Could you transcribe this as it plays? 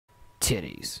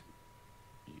titties.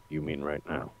 You mean right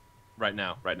now? Right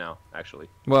now, actually.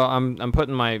 Well, I'm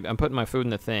putting my food in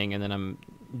the thing, and then I'm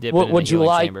dipping it in Would the you healing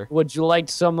like? chamber. Would you like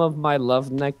some of my love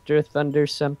nectar, Thunder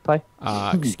Senpai?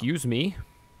 Excuse me.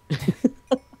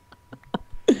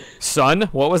 Son,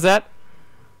 what was that?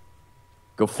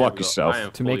 Go There fuck we go. yourself. I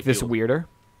am To make fully this healed. weirder.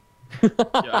 Yeah,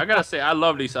 I gotta say, I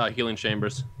love these healing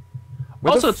chambers.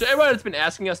 Where the Also, to everybody that's been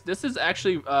asking us, this is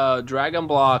actually Dragon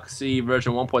Block C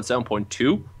version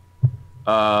 1.7.2.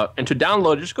 And to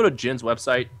download, just go to Jin's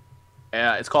website.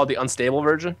 It's called the unstable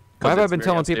version. Why have I it's been very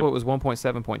telling people it unstable.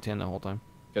 was 1.7.10 the whole time?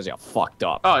 Because you're fucked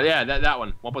up. Oh yeah, that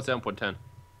one, 1.7.10.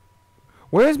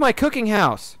 Where's my cooking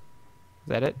house? Is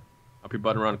that it? Up your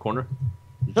butt around the corner.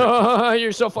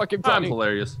 You're so fucking I'm funny.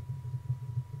 hilarious.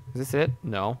 Is this it?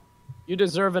 No. You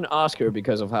deserve an Oscar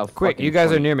because of how Quick, fucking you guys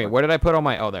are funny near me. you are. Where did I put all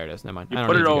my... Oh, there it is. Never mind. You I don't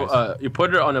put need it you guys. on. You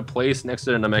put it on a place next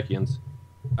to the Namekians.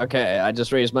 Okay, I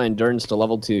just raised my endurance to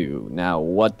level 2. Now,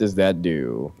 what does that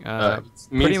do? It pretty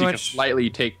means you can much... slightly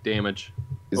take damage.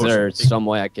 Is Or there something. some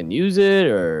way I can use it,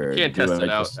 or You can't do test I it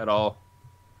out just- at all.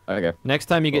 Okay. Next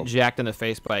time you get Cool. jacked in the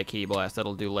face by a key blast,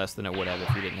 that'll do less than it would have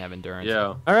if you didn't have endurance.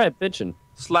 Yeah, All right, bitchin'.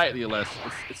 slightly less.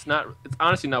 It's not. It's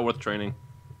honestly not worth training.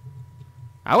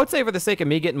 I would say for the sake of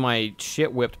me getting my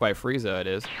shit whipped by Frieza, it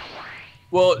is.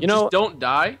 Well, You know- just don't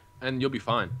die, and you'll be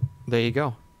fine. There you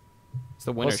go. It's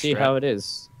the winner We'll see strat. how it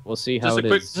is. We'll see how Just it a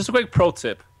quick, is. just a quick pro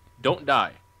tip: don't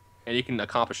die, and you can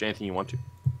accomplish anything you want to.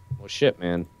 Well, shit,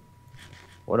 man.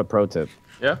 What a pro tip.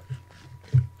 Yeah,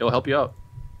 it'll help you out.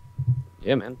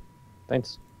 Yeah, man.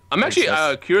 Thanks. I'm actually Makes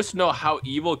sense. curious to know how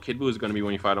evil Kid Buu is going to be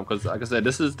when you fight him, because, like I said,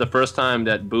 this is the first time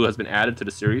that Buu has been added to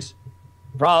the series.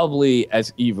 Probably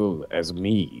as evil as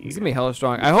me. He's gonna be hella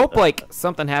strong. I hope like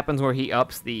something happens where he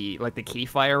ups the key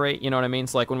fire rate. You know what I mean?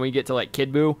 So like when we get to like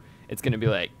Kid Buu, it's gonna be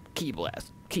like key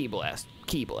blast, key blast,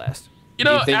 key blast. You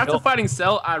know, you think after he'll- fighting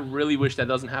Cell, I really wish that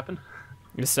doesn't happen.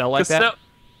 You sell like 'Cause that?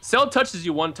 Cell touches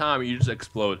you one time, and you just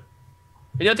explode.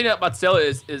 And the other thing about Cell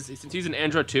is since he's an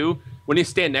Android 2, when you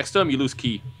stand next to him, you lose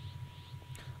key.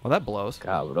 Well, that blows.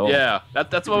 Cabrón. Yeah,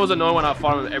 that's what was annoying when I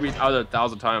fought him every other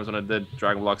 1,000 times when I did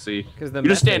Dragon Block C. 'Cause the You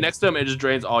just stand method- next to him, and it just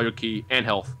drains all your key and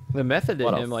health. The method in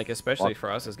What a him, like especially fuck. for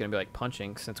us, is gonna be like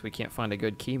punching, since we can't find a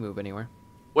good key move anywhere.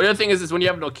 Well, the other thing is when you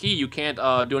have no key, you can't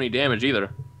do any damage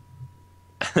either.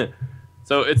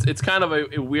 So it's kind of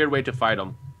a weird way to fight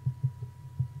him.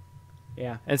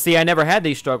 Yeah. And see, I never had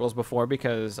these struggles before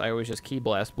because I always just key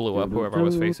blast blew up whoever I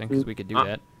was facing because we could do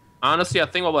that. Honestly, I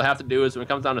think what we'll have to do is when it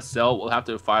comes down to Cell, we'll have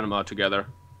to fight him together.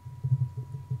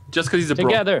 Just because he's a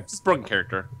Together. broken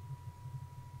character.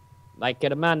 Like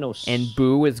hermanos. And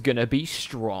Boo is gonna be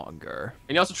stronger.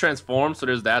 And he also transforms, so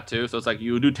there's that too. So it's like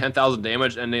you do 10,000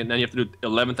 damage, and then you have to do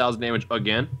 11,000 damage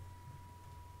again.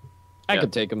 I yeah.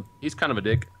 could take him. He's kind of a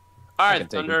dick. All right, can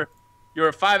take Thunder,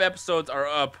 your 5 episodes are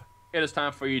up. It is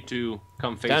time for you to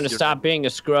come face Time to your- stop being a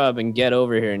scrub and get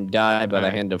over here and die by the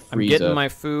Alright. hand of I'm Frieza. getting my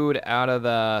food out of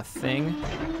the thing,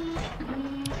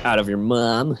 out of your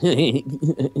mom.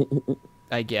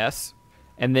 I guess.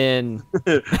 And then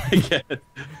Yeah.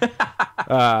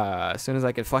 as soon as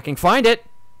I can fucking find it,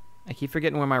 I keep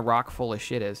forgetting where my rock full of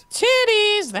shit is.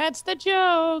 Titties, that's the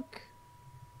joke.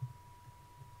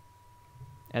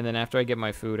 And then after I get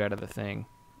my food out of the thing,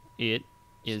 it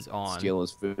is on. Steal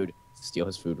his food. Steal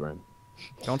his food, Ryan.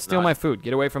 Don't steal Not- my food.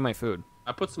 Get away from my food.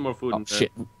 I put some more food Oh in there.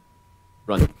 shit.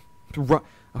 Run.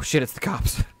 Oh shit, it's the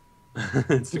cops.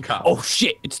 It's the cop. Oh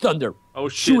shit, it's Thunder. Oh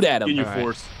shit. shoot at him. In your Alright.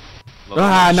 force.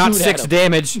 Ah, not Shoot at 6 him.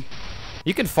 damage.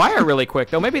 You can fire really quick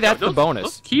though. Maybe that's the Those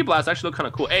bonus. key blasts actually look kind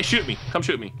of cool. Hey, shoot me. Come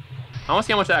shoot me. I want to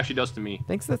see how much that actually does to me.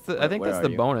 I think Where that's are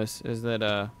the you? bonus is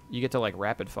that you get to like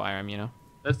rapid fire him. You know.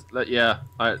 Yeah.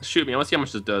 All right, shoot me. I want to see how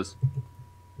much this does.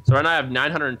 So right now I have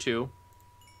 902.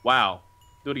 Wow.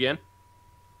 Do it again.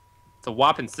 It's a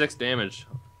whopping 6 damage.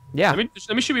 Yeah.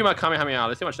 Let me shoot you my Kamehameha.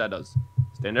 Let's see how much that does.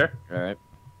 Stand there. All right.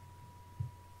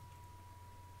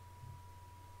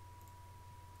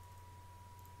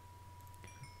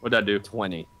 What'd that do?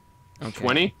 20. Okay.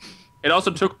 20? It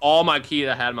also took all my ki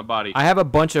that I had in my body. I have a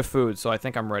bunch of food, so I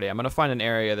think I'm ready. I'm gonna find an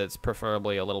area that's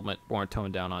preferably a little bit more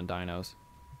toned down on dinos.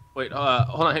 Wait,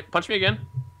 hold on. Hey, punch me again.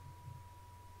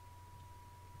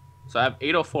 So I have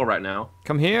 804 right now.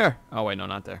 Come here. Oh wait, no,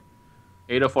 not there.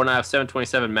 804 and I have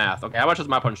 727 math. Okay, how much does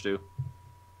my punch do?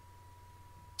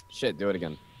 Shit, do it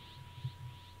again.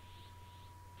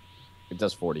 It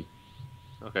does 40.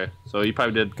 Okay, so you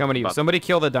probably did. Coming to you. about- Somebody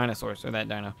kill the dinosaurs or that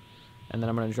dino, and then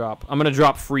I'm gonna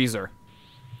drop Freezer.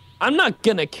 I'm not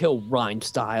gonna kill Rhyme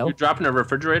Style. You're dropping a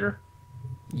refrigerator?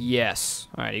 Yes.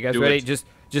 All right, you guys Do ready? it.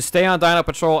 Just stay on Dino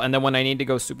Patrol, and then when I need to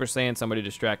go Super Saiyan, somebody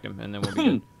distract him, and then we'll be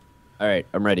good. All right,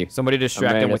 I'm ready. Somebody I'm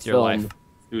distract ready him to with your film life.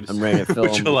 Dude, I'm ready to film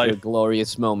your life. a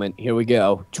glorious moment. Here we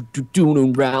go.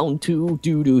 Round two.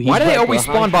 Why do they always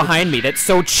spawn behind me? That's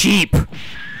so cheap.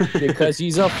 Because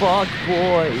he's a fuck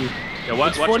boy. Yeah,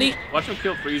 watch funny. Watch him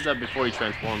kill Frieza before he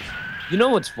transforms. You know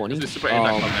what's funny? This is super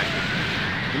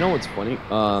anticlimactic. You know what's funny?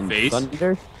 Face?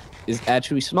 Thunder is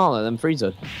actually smaller than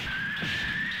Frieza.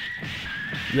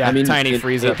 Yeah, I mean, tiny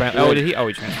Frieza. Apparently. Oh, did he? Oh,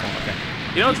 he transformed. Okay.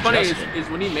 You know what's funny is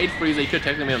when he made Frieza, he could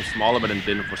technically made him smaller, but then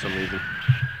didn't for some reason.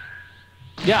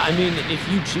 Yeah, I mean,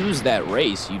 if you choose that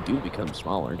race, you do become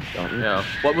smaller, don't you? Yeah.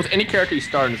 Well, with any character you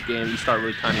start in this game, you start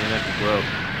really tiny and have to grow.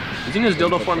 Have you seen his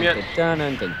dildo form yet? He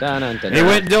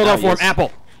went dildo form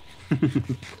apple.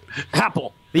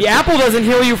 Apple. The apple doesn't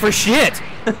heal you for shit.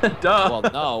 Duh. Well,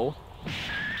 no.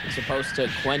 It's supposed to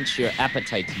quench your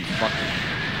appetite, you fucking.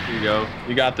 Here you go.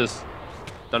 You got this,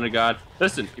 Thunder God.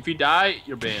 Listen, if you die,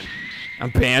 you're banned. I'm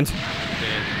banned. You're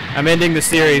banned. I'm ending the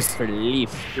series. For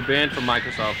leaf. You're banned from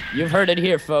Microsoft. You've heard it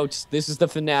here, folks. This is the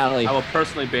finale. I will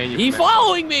personally ban you. He's from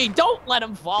following me! Don't let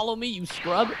him follow me, you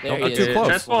scrub. There Don't he get is. too close.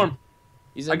 Transform.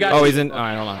 He's I in got the- Oh, he's in. All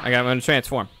right, hold on. I'm gonna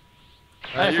transform.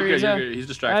 Hi, You're good. You're Frieza. good. He's Hi,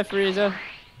 distracted. Frieza.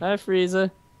 Hi,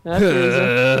 Frieza. Hi,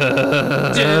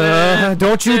 Frieza.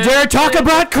 Don't you dare talk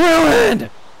about Krillin!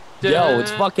 Yo,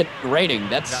 it's fucking raining.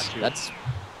 That's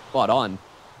spot on.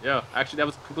 Yeah, actually, that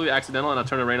was completely accidental, and I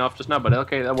turned the rain off just now. But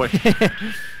okay, that worked.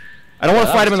 I don't want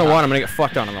to that fight him was in the tough. water. I'm gonna get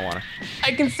fucked on in the water.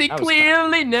 I can see That was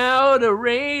clearly now. The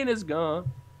rain is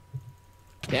gone.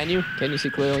 Can you? Can you see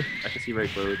clearly? I can see very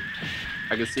clearly.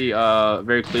 I can see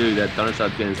very clearly that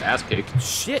Thundershot's getting his ass kicked.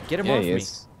 Shit, get him Yeah, off he me.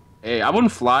 is. Hey, I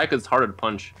wouldn't fly because it's harder to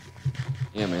punch.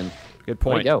 Yeah, man. Good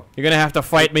point. go? You're gonna have to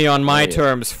fight me on my Yeah.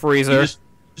 terms, He Freezer. just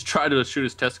try to shoot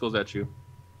his testicles at you.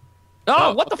 Oh,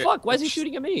 Oh, what the okay. fuck? Why is he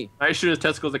shooting at me? I shoot his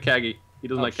testicles at Kagi. He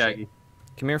doesn't Oh, like shit. Kagi.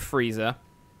 Come here, Frieza.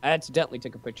 I accidentally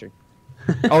took a picture.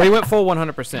 Oh, he went full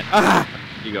 100%. Ah!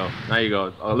 Here you go. Now you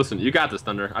go. Oh, listen, you got this,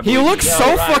 Thunder. I He believe looks you. Yo,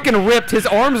 so Ryan. fucking ripped. His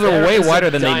arms are There way is a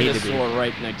wider than they need to be. dinosaur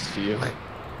right next to you.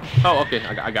 Oh, okay.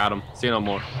 I got him. See no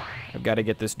more. I've got to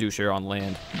get this doucher on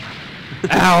land.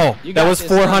 Ow! You That got was this,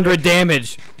 400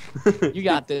 damage. You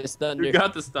got this, Thunder. You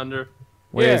got this, Thunder.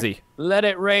 Where Here, is he? Let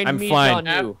it rain I'm meat fine.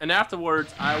 on you. And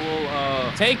afterwards, I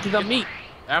will. Take the meat.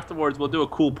 Afterwards, we'll do a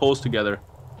cool post together.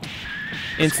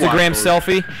 Instagram Squad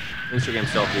selfie. Instagram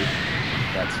selfie.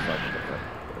 That's fucking.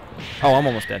 Oh, I'm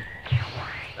almost dead.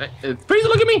 Frieza,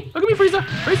 look at me! Look at me, Frieza!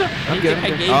 Frieza! I'm good. I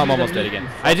gave Oh, I'm you the almost dead meat, again. you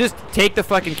I just take the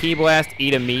fucking key blast,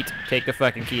 eat a meat. Take the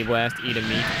fucking key blast, eat a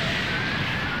meat.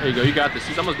 There you go. You got this.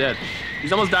 He's almost dead.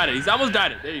 He's almost died it. He's almost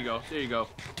died it. There you go. There you go.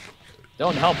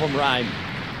 Don't help him rhyme.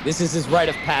 This is his rite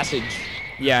of passage.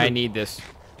 Yeah, I need this.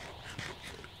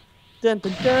 Dun,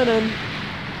 dun, dun, dun.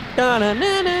 Dun, dun,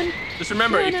 dun, dun. Just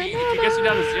remember, if he gets you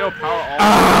down to 0 power, all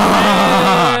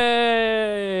Ah!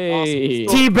 Hey.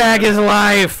 Awesome. Teabag his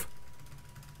life.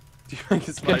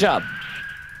 Good job.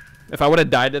 If I would have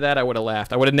died to that, I would have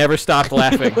laughed. I would have never stopped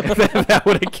laughing. That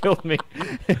would have killed me.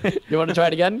 You want to try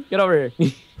it again? Get over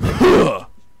here.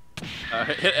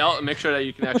 Hit L and make sure that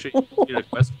you can actually get a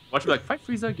quest. Watch me like fight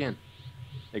Frieza again.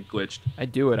 It glitched. I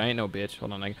do it. I ain't no bitch.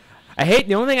 Hold on. I hate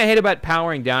the only thing I hate about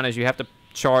powering down is you have to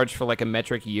charge for like a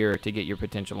metric year to get your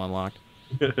potential unlocked.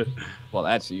 Well,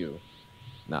 that's you,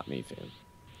 not me, fam.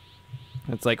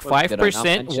 It's like What, did I not 5%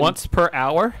 mention- once per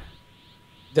hour.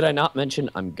 Did I not mention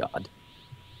I'm God?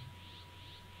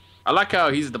 I like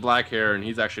how he's the black hair and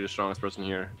he's actually the strongest person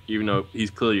here, even though he's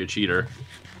clearly a cheater.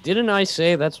 Didn't I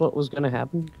say that's what was gonna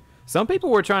happen? Some people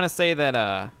were trying to say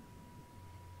that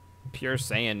pure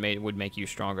Saiyan would make you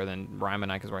stronger than Rhyme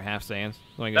and I because we're half Saiyans.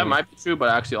 Like, That might be true, but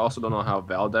I actually also don't know how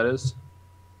valid that is.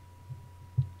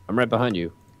 I'm right behind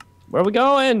you. Where are we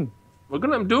going? We're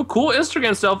gonna do a cool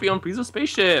Instagram selfie on Frieza's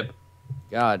spaceship.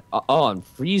 God. Oh, on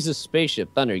Frieza's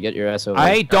spaceship. Thunder, get your ass over.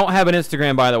 I don't have an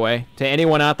Instagram, by the way. To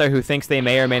anyone out there who thinks they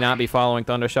may or may not be following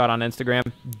Thundershot on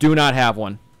Instagram, do not have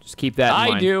one. Just keep that in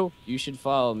mind. I do. You should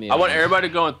follow me. I want everybody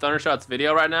to go on Thundershot's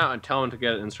video right now and tell him to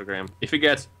get an Instagram. If he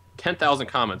gets 10,000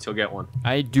 comments, he'll get one.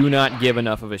 I do not give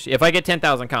enough of a shit. If I get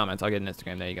 10,000 comments, I'll get an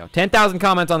Instagram. There you go. 10,000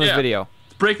 comments on this Yeah. video.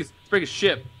 Let's break his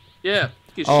ship. Yeah.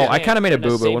 His Oh, ship. I kind of made a in a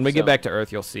boo-boo. safe When we get zone. back to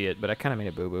Earth, you'll see it, but I kind of made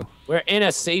a boo-boo. We're in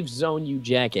a safe zone, you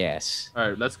jackass. All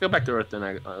right, let's go back to Earth then.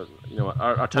 You know what?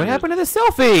 Our time What happened to the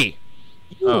selfie?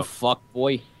 You Oh. fuck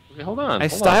boy. Okay, hold on. I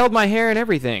hold styled my hair and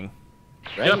everything. on.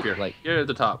 Right? Get up here. Like, You're at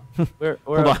the top. we're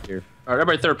Hold up on. here. All right,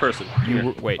 everybody, third person.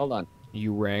 Here. Wait, Hold on.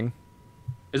 you rang?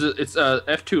 Is it? It's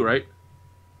F2, right?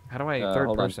 How do I third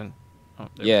hold on. person? Oh,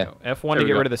 there Yeah. we go. F1 There to we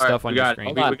get go. rid of the All right, stuff on we your got it. screen.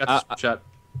 Hold We on. got the shot.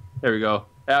 There we go.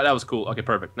 That was cool. Okay,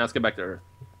 perfect. Now let's get back to Earth.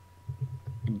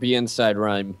 Be inside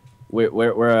rhyme.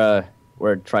 We're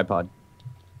a tripod.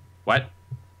 What?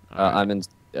 I'm in.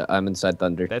 I'm inside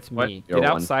Thunder. That's What? me. You're Get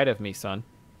one. outside of me, son.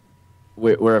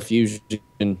 We're a fusion.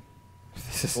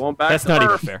 Going back That's to not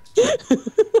even Earth. fair. All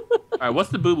right, what's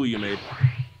the boo-boo you made?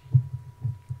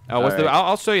 Oh, what's the? Alright.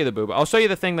 I'll show you the boob. I'll show you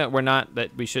the thing that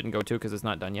we shouldn't go to because it's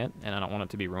not done yet, and I don't want it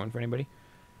to be ruined for anybody.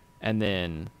 And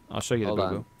then I'll show you the Hold boo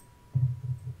on. boo.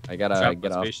 I gotta Trap, get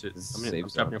let's off. face it. This I'm save trapping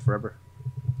zone. you forever.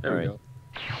 There we Alright.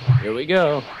 go. Here we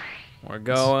go. We're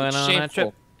going It's on a trip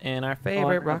shameful. in our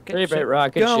favorite our rocket favorite ship,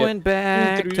 rocket ship. going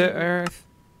back Through. to Earth.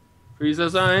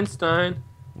 Freezes Einstein.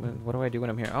 What do I do when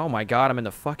I'm here? Oh my God, I'm in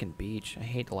the fucking beach. I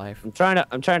hate life. I'm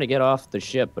trying to get off the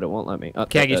ship, but it won't let me.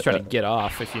 Kaggy's trying to get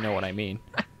off, if you know what I mean.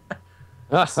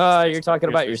 You're talking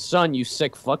about your son, you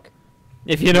sick fuck.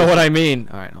 If you know what I mean.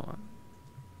 All right, hold on.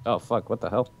 Oh fuck! What the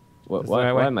hell? This is the Why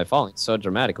right way? am I falling so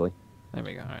dramatically? There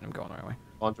we go. All right, I'm going the right way.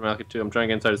 On dramatic too. I'm trying to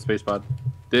get inside the space pod.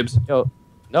 Dibs. Yo,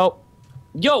 no,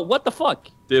 yo, what the fuck?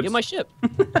 Dibs. Get my ship.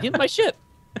 Get my ship.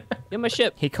 Get my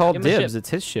ship. He called Get my dibs. ship. It's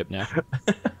his ship now.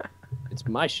 It's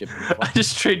my ship. you I fuck.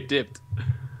 just straight dipped.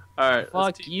 All right. let's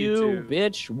Fuck TP you, to-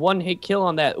 bitch! One hit kill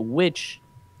on that witch.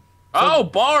 Oh,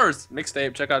 bars!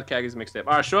 Mixtape. Check out Kaggy's mixtape.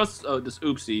 All right, show us this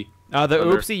oopsie. The Thunder.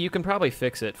 oopsie, you can probably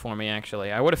fix it for me,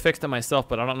 actually. I would have fixed it myself,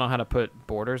 but I don't know how to put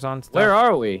borders on stuff. Where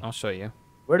are we? I'll show you.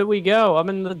 Where do we go? I'm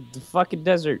in the fucking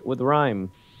desert with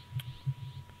Rhyme.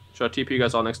 Should I TP you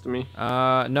guys all next to me?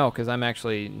 No, because I'm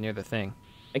actually near the thing.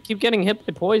 I keep getting hit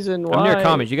by poison. Why? I'm near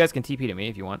comms. You guys can TP to me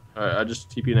if you want. All right, I just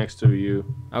TP next to you.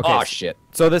 Okay. Oh shit!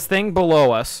 So this thing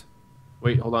below us,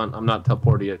 Wait, hold on. I'm not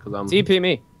teleported yet because I'm. TP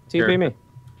me. Here. TP me. as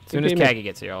soon as TP me. Kaggy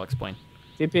gets here, I'll explain.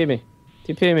 TP me.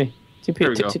 TP me. Here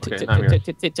we go. Okay, I'm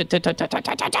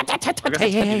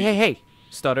here. Hey.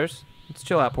 Stutters. Let's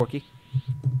chill out, Porky.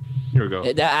 Here we go.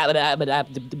 What the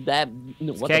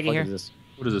Kaggy fuck here? is this?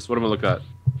 What is this? What am I look at?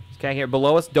 It's Kaggy here.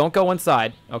 Below us, don't go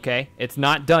inside, okay? It's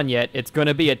not done yet. It's going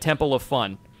to be a temple of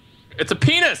fun. It's a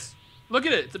penis. Look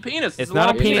at it. It's a penis. It's a not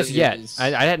a long penis It yet. is. I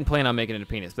hadn't planned on making it a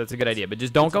penis, but that's a good idea. But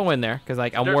just don't go in there, because I'm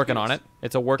There's working on it. penis.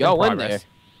 It's a work Go in in progress.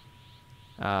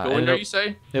 Go and in there, you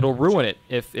say? it'll ruin it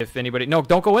if anybody. No,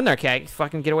 don't go in there, Kag.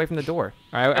 Fucking get away from the door.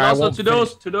 All right. And also to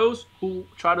those who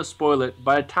try to spoil it,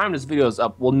 by the time this video is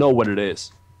up, we'll know what it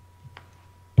is.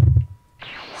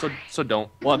 So don't.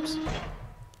 Whoops.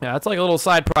 Yeah, that's like a little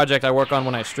side project I work on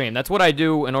when I stream. That's what I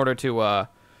do in order to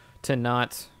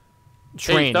not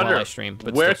train Thunder, while I stream.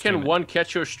 But where still can stream one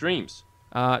catch your streams?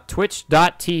 it.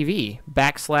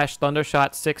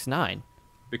 Twitch.tv/Thundershot69.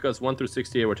 Because 1 through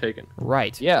 68 were taken.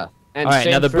 Right. Yeah. And All right,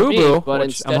 same now the for me, boo-boo, but which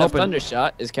instead I'm of hoping-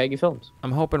 Thundershot is Kaggy Films.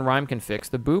 I'm hoping Rhyme can fix.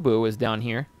 The boo-boo is down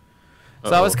here.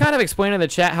 So I was kind of explaining in the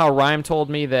chat how Rhyme told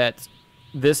me that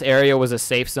this area was a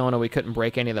safe zone and we couldn't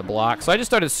break any of the blocks. So I just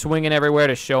started swinging everywhere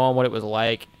to show him what it was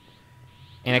like.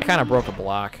 And it kind of broke a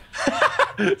block.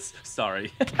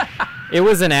 Sorry. It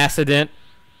was an accident.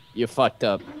 You fucked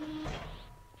up.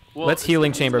 Well, Let's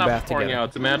healing chamber not bath pouring together. out.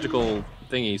 It's a magical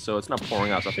thingy, so it's not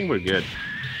pouring out. So I think we're good.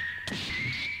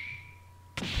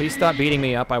 Please stop beating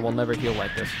me up. I will never heal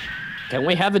like this. Can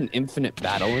we have an infinite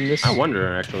battle in this? I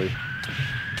wonder, actually.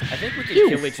 I think we can You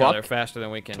kill each fuck. other faster than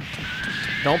we can.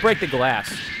 Don't break the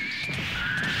glass.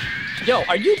 Yo,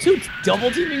 are you two double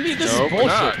teaming me? This No, is we're bullshit.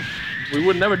 not. We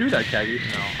would never do that, Kaggy.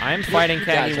 No, I'm fighting You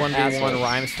guys Kaggy are 1v1, assholes.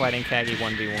 Rhyme's fighting Kaggy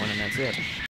 1v1, and that's it.